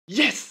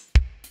Yes!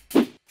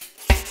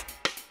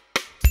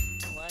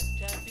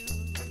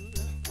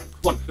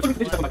 One. According to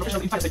the data from my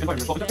professional in PIZZA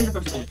environment for entertainment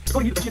purposes only.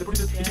 Accordingly, the machine that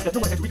produces insists that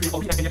no one has to recreate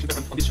or reenact any action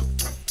performed on this show.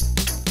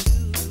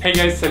 Hey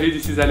guys, salut,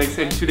 this is Alex,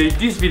 and today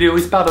this video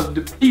is part of the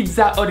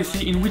Pizza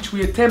Odyssey, in which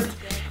we attempt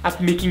at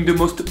making the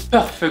most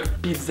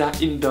perfect pizza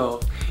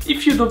indoors.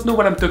 If you don't know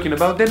what I'm talking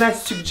about, then I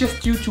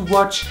suggest you to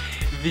watch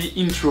the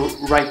intro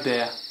right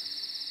there.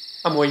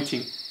 I'm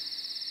waiting.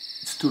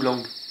 It's too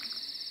long.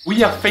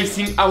 We are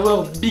facing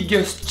our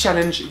biggest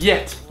challenge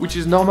yet, which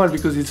is normal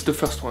because it's the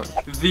first one.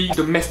 The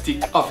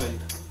domestic oven.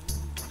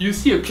 You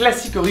see, a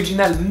classic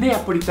original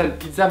Neapolitan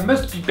pizza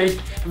must be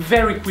baked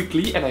very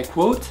quickly, and I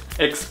quote,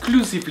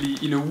 exclusively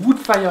in a wood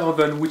fire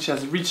oven which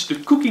has reached the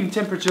cooking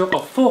temperature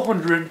of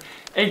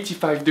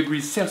 485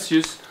 degrees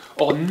Celsius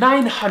or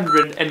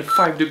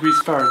 905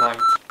 degrees Fahrenheit.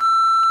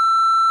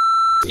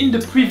 In the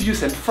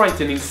previous and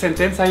frightening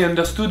sentence, I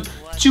understood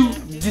two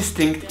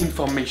distinct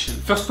information.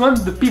 First one,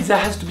 the pizza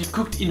has to be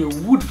cooked in a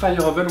wood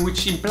fire oven,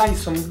 which implies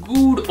some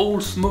good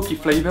old smoky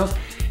flavors,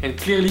 and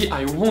clearly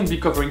I won't be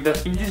covering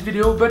that in this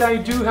video, but I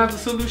do have a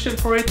solution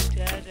for it.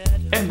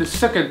 And the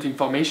second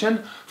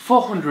information,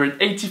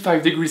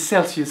 485 degrees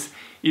Celsius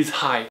is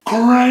high.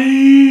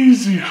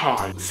 Crazy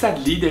high!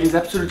 Sadly, there is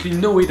absolutely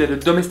no way that a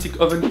domestic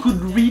oven could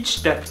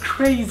reach that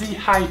crazy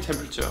high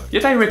temperature.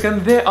 Yet I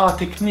reckon there are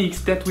techniques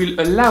that will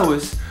allow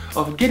us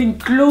of getting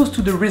close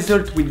to the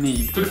result we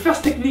need. So the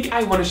first technique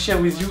I want to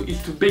share with you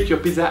is to bake your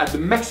pizza at the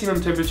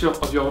maximum temperature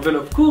of your oven,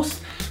 of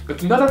course,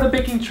 but not on a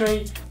baking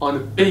tray, on a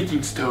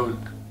baking stone.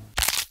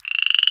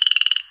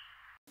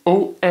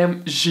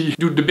 OMG.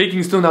 Dude, the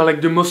baking stone are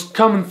like the most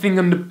common thing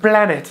on the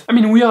planet. I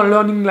mean, we are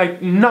learning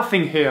like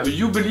nothing here. Do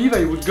you believe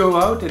I would go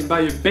out and buy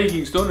a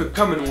baking stone, a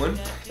common one,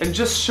 and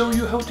just show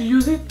you how to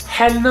use it?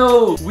 Hell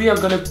no! We are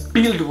gonna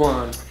build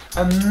one.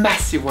 A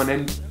massive one,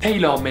 and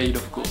tailor-made,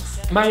 of course.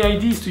 My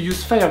idea is to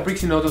use fire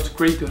bricks in order to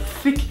create a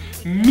thick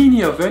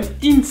mini oven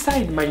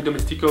inside my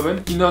domestic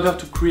oven in order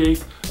to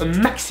create a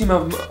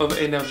maximum of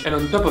energy. And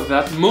on top of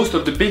that, most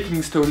of the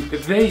baking stones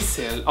they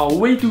sell are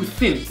way too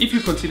thin if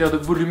you consider the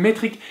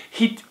volumetric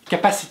heat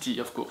capacity,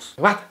 of course.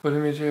 What?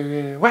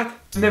 Volumetric... what?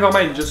 Never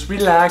mind, just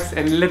relax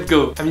and let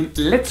go. I mean,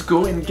 let's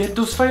go and get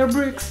those fire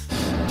bricks.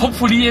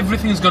 Hopefully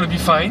everything's gonna be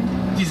fine.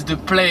 This is the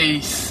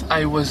place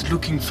I was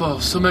looking for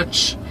so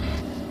much.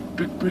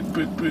 Brick, brick,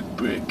 brick, brick,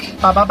 brick.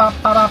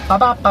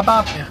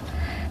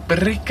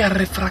 Bricca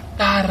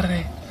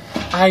refractare.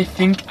 I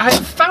think I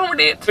found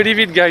it! Believe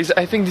it, guys,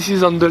 I think this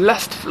is on the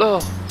last floor.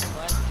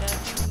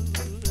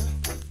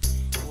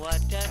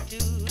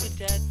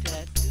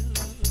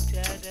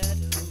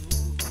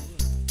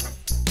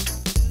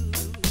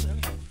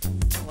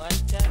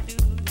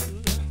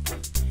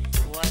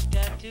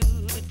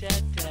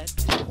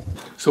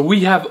 So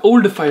we have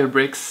all the fire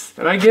bricks,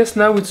 and I guess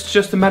now it's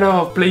just a matter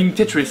of playing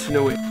Tetris in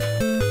a way.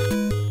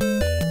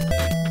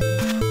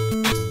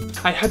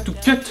 I had to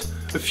cut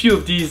a few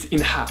of these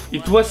in half.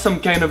 It was some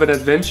kind of an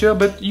adventure,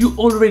 but you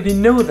already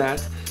know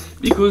that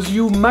because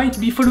you might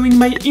be following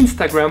my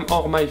Instagram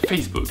or my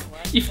Facebook.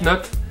 If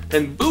not,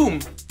 then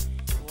boom!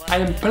 I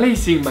am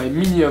placing my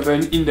mini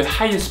oven in the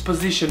highest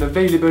position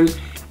available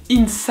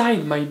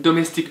inside my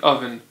domestic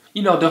oven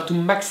in order to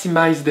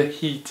maximize the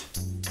heat.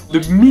 The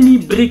mini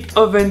brick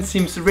oven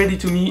seems ready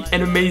to me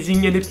and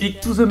amazing and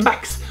epic to the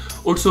max.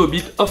 Also a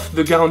bit off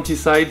the guarantee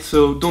side,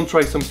 so don't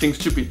try something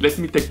stupid, let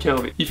me take care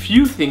of it. If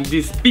you think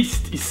this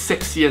beast is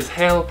sexy as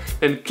hell,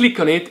 then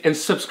click on it and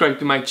subscribe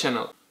to my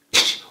channel.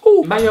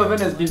 Oh, my oven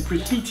has been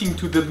preheating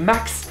to the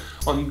max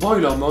on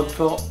boiler mode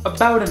for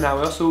about an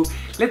hour, so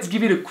let's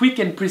give it a quick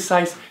and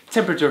precise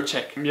temperature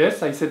check.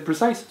 Yes, I said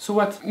precise, so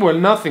what? Well,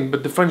 nothing,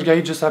 but the French guy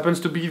just happens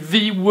to be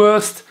the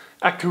worst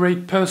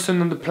accurate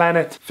person on the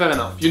planet. Fair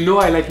enough, you know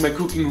I like my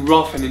cooking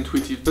rough and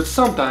intuitive, but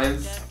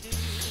sometimes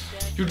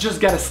you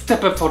just gotta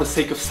step up for the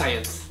sake of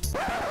science.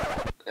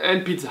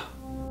 And pizza.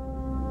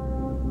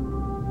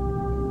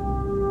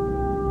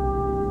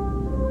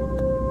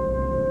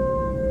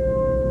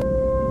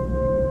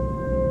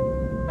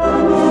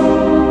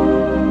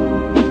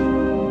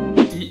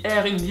 The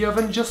air in the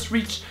oven just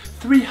reached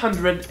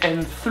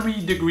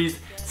 303 degrees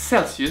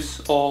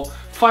Celsius or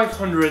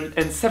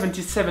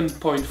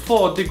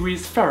 577.4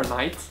 degrees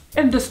Fahrenheit,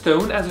 and the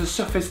stone has a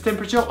surface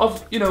temperature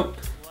of, you know,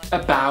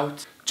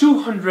 about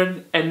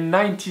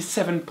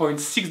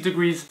 297.6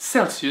 degrees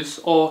Celsius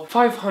or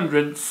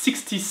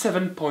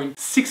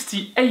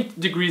 567.68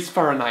 degrees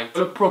Fahrenheit,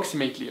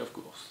 approximately, of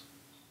course.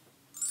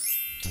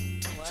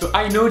 So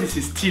I know this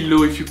is still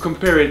low if you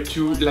compare it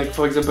to, like,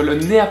 for example, a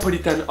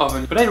Neapolitan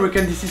oven, but I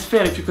reckon this is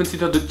fair if you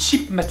consider the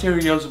cheap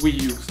materials we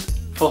used.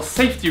 For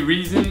safety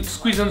reasons,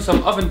 squeeze on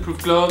some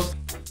oven-proof gloves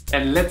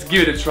and let's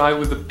give it a try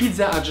with the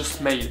pizza I just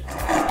made.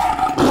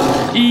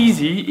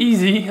 Easy,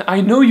 easy,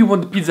 I know you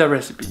want the pizza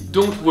recipe.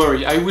 Don't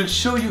worry, I will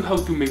show you how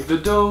to make the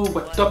dough,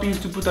 what toppings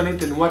to put on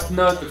it and what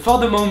not. But for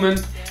the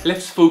moment,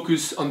 let's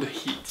focus on the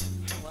heat.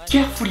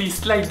 Carefully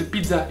slide the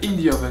pizza in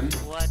the oven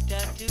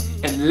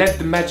and let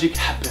the magic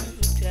happen.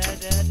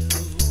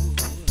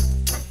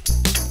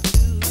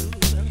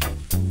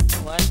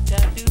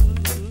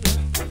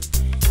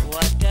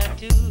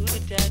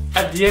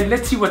 At the end,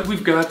 let's see what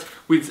we've got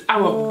with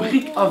our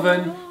brick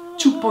oven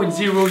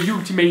 2.0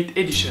 Ultimate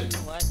Edition.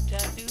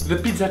 The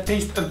pizza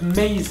tastes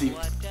amazing.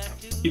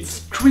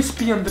 It's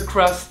crispy on the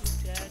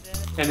crust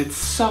and it's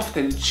soft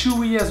and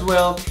chewy as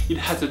well. It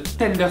has a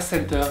tender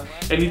center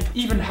and it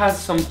even has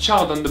some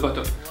chard on the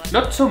bottom.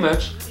 Not so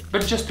much,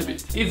 but just a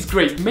bit. It's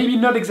great. Maybe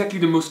not exactly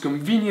the most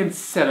convenient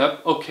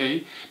setup,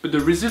 okay, but the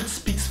result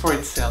speaks for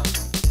itself.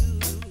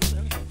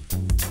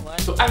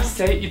 So I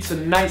say it's a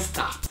nice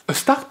start. A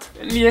start?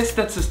 And yes,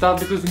 that's a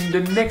start, because in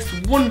the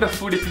next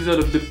wonderful episode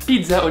of the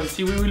Pizza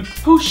Odyssey we will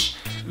push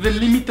the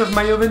limit of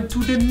my oven to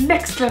the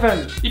next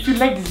level. If you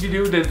like this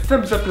video, then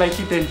thumbs up, like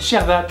it and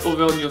share that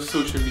over on your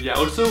social media.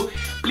 Also,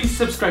 please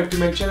subscribe to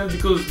my channel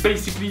because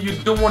basically you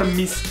don't want to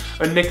miss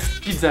a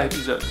next pizza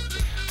episode.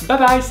 Bye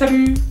bye,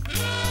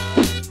 salut!